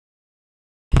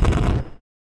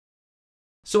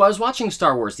So I was watching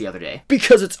Star Wars the other day,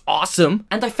 because it's awesome,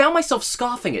 and I found myself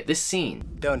scoffing at this scene.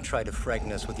 Don't try to frighten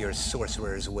us with your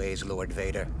sorcerer's ways, Lord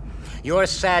Vader. Your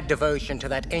sad devotion to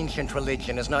that ancient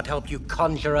religion has not helped you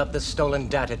conjure up the stolen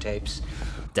data tapes.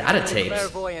 Data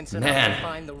tapes?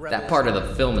 Man, that part of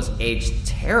the film has aged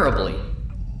terribly.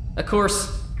 Of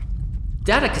course,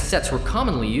 data cassettes were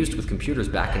commonly used with computers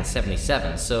back in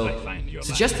 '77, so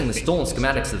suggesting the stolen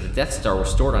schematics of the Death Star were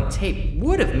stored on tape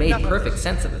would have made perfect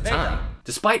sense at the time.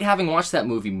 Despite having watched that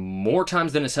movie more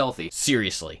times than is healthy,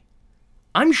 seriously,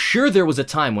 I'm sure there was a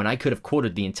time when I could have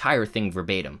quoted the entire thing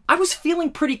verbatim. I was feeling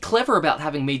pretty clever about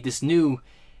having made this new,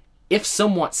 if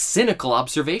somewhat cynical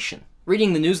observation.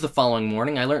 Reading the news the following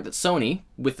morning, I learned that Sony,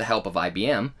 with the help of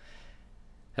IBM,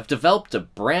 have developed a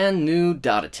brand new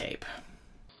data tape.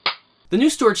 The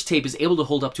new storage tape is able to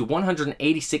hold up to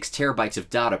 186 terabytes of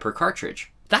data per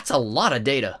cartridge. That's a lot of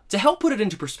data. To help put it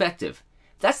into perspective,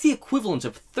 that's the equivalent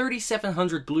of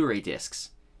 3,700 Blu-ray discs,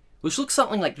 which looks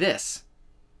something like this.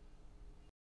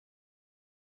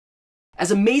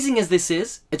 As amazing as this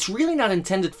is, it's really not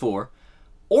intended for,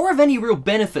 or of any real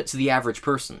benefit to the average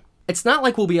person. It's not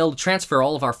like we'll be able to transfer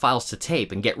all of our files to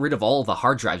tape and get rid of all of the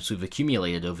hard drives we've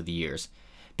accumulated over the years,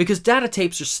 because data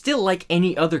tapes are still like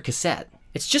any other cassette.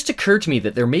 It's just occurred to me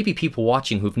that there may be people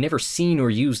watching who've never seen or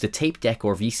used a tape deck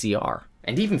or VCR,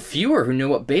 and even fewer who know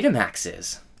what Betamax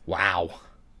is. Wow.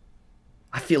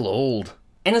 I feel old.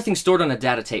 Anything stored on a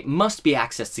data tape must be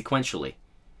accessed sequentially,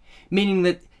 meaning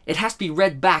that it has to be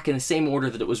read back in the same order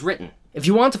that it was written. If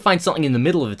you want to find something in the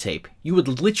middle of the tape, you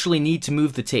would literally need to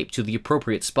move the tape to the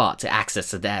appropriate spot to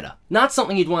access the data. Not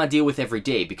something you'd want to deal with every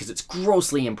day because it's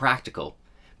grossly impractical,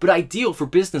 but ideal for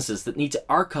businesses that need to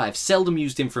archive seldom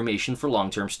used information for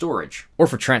long-term storage, or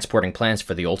for transporting plans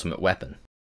for the ultimate weapon.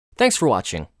 Thanks for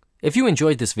watching. If you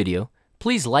enjoyed this video,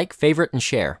 please like, favorite, and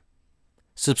share.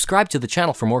 Subscribe to the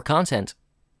channel for more content.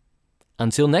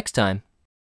 Until next time.